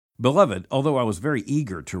Beloved, although I was very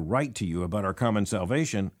eager to write to you about our common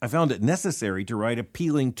salvation, I found it necessary to write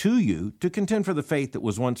appealing to you to contend for the faith that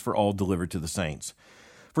was once for all delivered to the saints.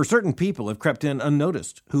 For certain people have crept in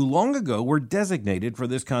unnoticed, who long ago were designated for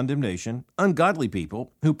this condemnation, ungodly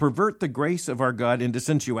people who pervert the grace of our God into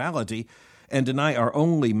sensuality and deny our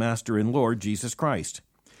only Master and Lord, Jesus Christ.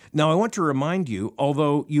 Now I want to remind you,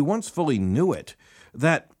 although you once fully knew it,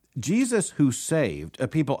 that Jesus, who saved a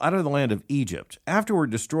people out of the land of Egypt,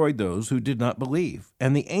 afterward destroyed those who did not believe,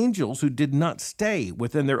 and the angels who did not stay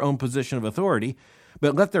within their own position of authority,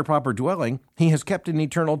 but left their proper dwelling, he has kept in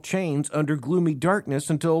eternal chains under gloomy darkness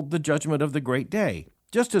until the judgment of the great day.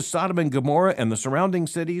 Just as Sodom and Gomorrah and the surrounding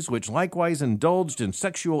cities, which likewise indulged in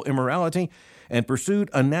sexual immorality and pursued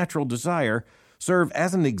unnatural desire, serve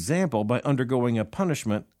as an example by undergoing a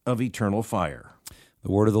punishment of eternal fire.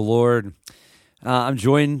 The word of the Lord. I'm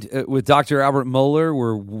joined with Dr. Albert Mohler.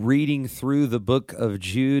 We're reading through the book of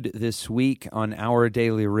Jude this week on Our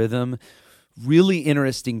Daily Rhythm. Really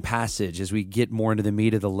interesting passage as we get more into the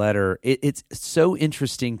meat of the letter. It's so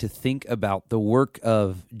interesting to think about the work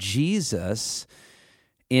of Jesus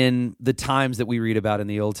in the times that we read about in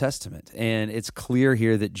the Old Testament. And it's clear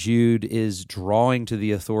here that Jude is drawing to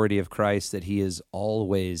the authority of Christ that he has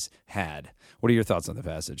always had. What are your thoughts on the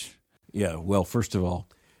passage? Yeah, well, first of all,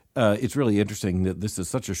 it's really interesting that this is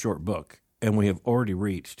such a short book, and we have already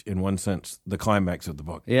reached, in one sense, the climax of the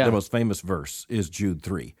book. Yeah. The most famous verse is Jude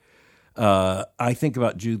 3. I think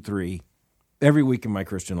about Jude 3 every week in my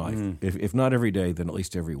Christian life, if not every day, then at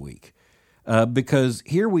least every week. Because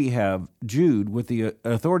here we have Jude with the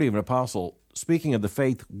authority of an apostle speaking of the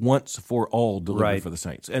faith once for all delivered for the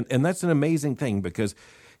saints. And that's an amazing thing because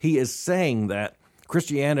he is saying that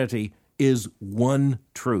Christianity is one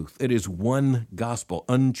truth. It is one gospel,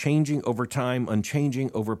 unchanging over time,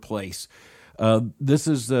 unchanging over place. This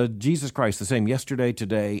is Jesus Christ, the same yesterday,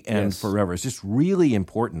 today, and forever. It's just really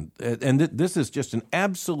important. And this is just an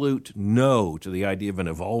absolute no to the idea of an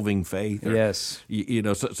evolving faith. Or,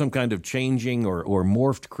 some kind of changing or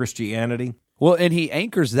morphed Christianity. Well, and he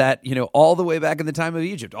anchors that, all the way back in the time of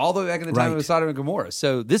Egypt, all the way back in the time of Sodom and Gomorrah.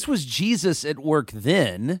 So this was Jesus at work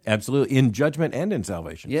then. Absolutely, in judgment and in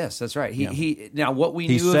salvation. Yes, that's right. Now what we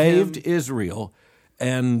he knew saved of him, Israel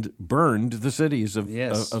and burned the cities of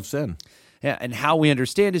sin. Yeah, and how we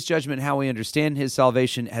understand his judgment, how we understand his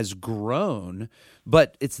salvation has grown,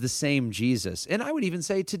 but it's the same Jesus. And I would even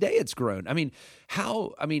say today it's grown. The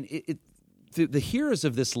hearers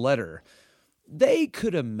of this letter, they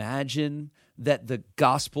could imagine that the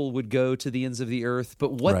gospel would go to the ends of the earth,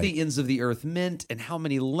 but what the ends of the earth meant and how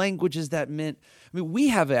many languages that meant. We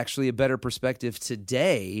have actually a better perspective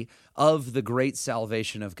today of the great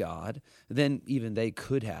salvation of God than even they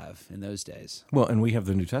could have in those days. Well, and we have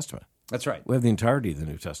the New Testament. That's right. We have the entirety of the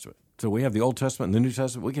New Testament. So we have the Old Testament and the New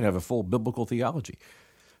Testament. We can have a full biblical theology.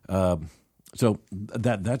 So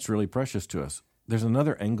that's really precious to us. There's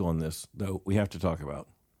another angle on this, though, we have to talk about.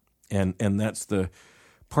 And that's the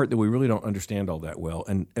part that we really don't understand all that well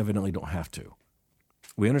and evidently don't have to.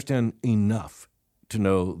 We understand enough to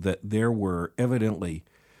know that there were evidently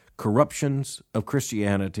corruptions of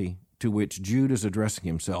Christianity to which Jude is addressing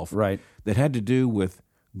himself that had to do with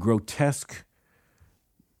grotesque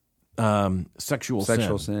sexual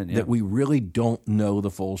sin that we really don't know the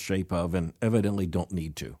full shape of and evidently don't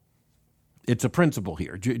need to. It's a principle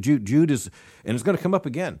here. Jude is, and it's going to come up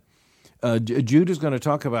again, Jude is going to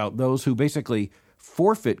talk about those who basically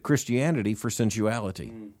forfeit Christianity for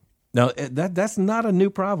sensuality. Now, that's not a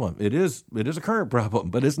new problem. It is a current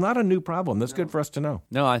problem, but it's not a new problem. That's good for us to know.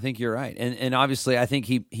 No, I think you're right. And obviously, I think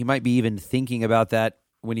he might be even thinking about that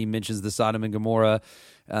when he mentions the Sodom and Gomorrah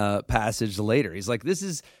passage later. He's like,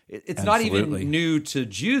 it's Absolutely. not even new to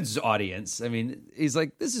Jude's audience. He's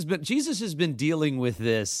like, Jesus has been dealing with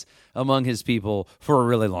this among his people for a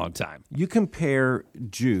really long time. You compare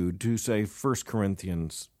Jude to, say, 1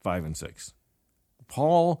 Corinthians 5 and 6.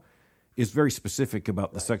 Paul is very specific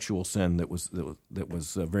about the sexual sin that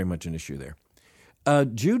was very much an issue there.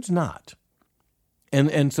 Jude's not.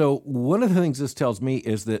 And so one of the things this tells me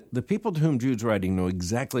is that the people to whom Jude's writing know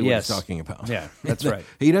exactly what he's talking about. Yeah, that's right.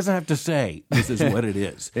 He doesn't have to say this is what it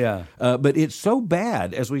is. But it's so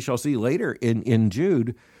bad, as we shall see later in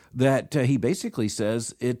Jude, that he basically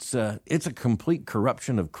says it's a complete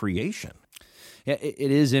corruption of creation. Yeah, it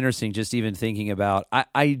is interesting just even thinking about,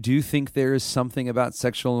 I do think there is something about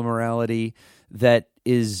sexual immorality that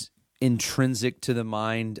is intrinsic to the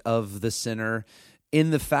mind of the sinner in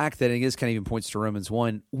the fact that, and this kind of even points to Romans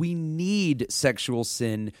 1, we need sexual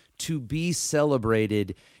sin to be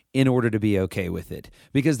celebrated in order to be okay with it.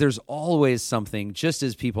 Because there's always something, just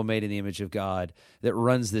as people made in the image of God, that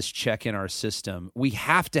runs this check in our system. We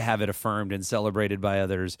have to have it affirmed and celebrated by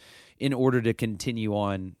others in order to continue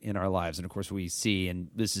on in our lives. And of course we see, and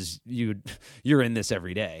this is, you're in this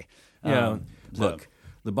every day. Yeah. Look,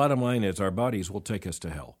 the bottom line is our bodies will take us to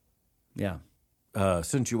hell. Yeah.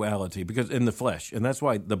 Sensuality, because in the flesh, and that's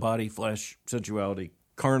why the body, flesh, sensuality,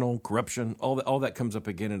 carnal, corruption, all that comes up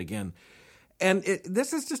again and again. And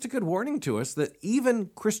this is just a good warning to us that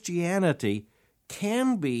even Christianity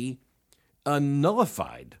can be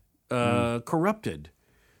nullified, corrupted,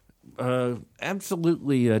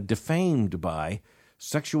 absolutely defamed by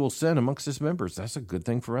sexual sin amongst its members. That's a good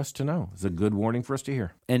thing for us to know. It's a good warning for us to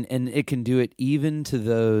hear. And it can do it even to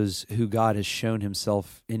those who God has shown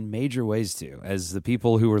himself in major ways to, as the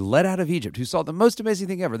people who were led out of Egypt, who saw the most amazing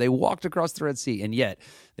thing ever. They walked across the Red Sea, and yet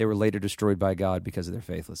they were later destroyed by God because of their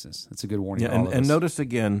faithlessness. That's a good warning to all of us. And notice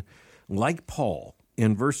again, like Paul,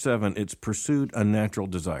 in verse 7, it's pursued a natural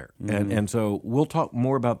desire. And so we'll talk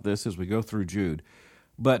more about this as we go through Jude.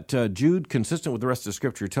 But Jude, consistent with the rest of the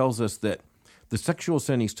Scripture, tells us that the sexual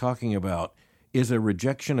sin he's talking about is a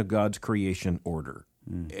rejection of God's creation order.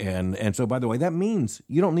 And so, by the way, that means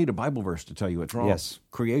you don't need a Bible verse to tell you it's wrong. Yes.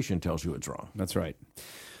 Creation tells you it's wrong. That's right.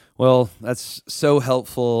 Well, that's so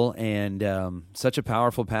helpful and such a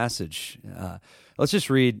powerful passage. Let's just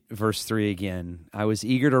read verse 3 again. I was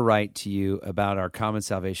eager to write to you about our common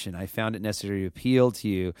salvation. I found it necessary to appeal to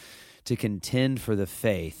you to contend for the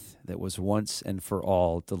faith that was once and for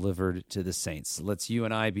all delivered to the saints. Let's you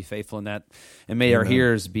and I be faithful in that, and may our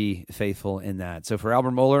hearers be faithful in that. So for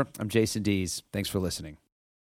Albert Mohler, I'm Jason Dees. Thanks for listening.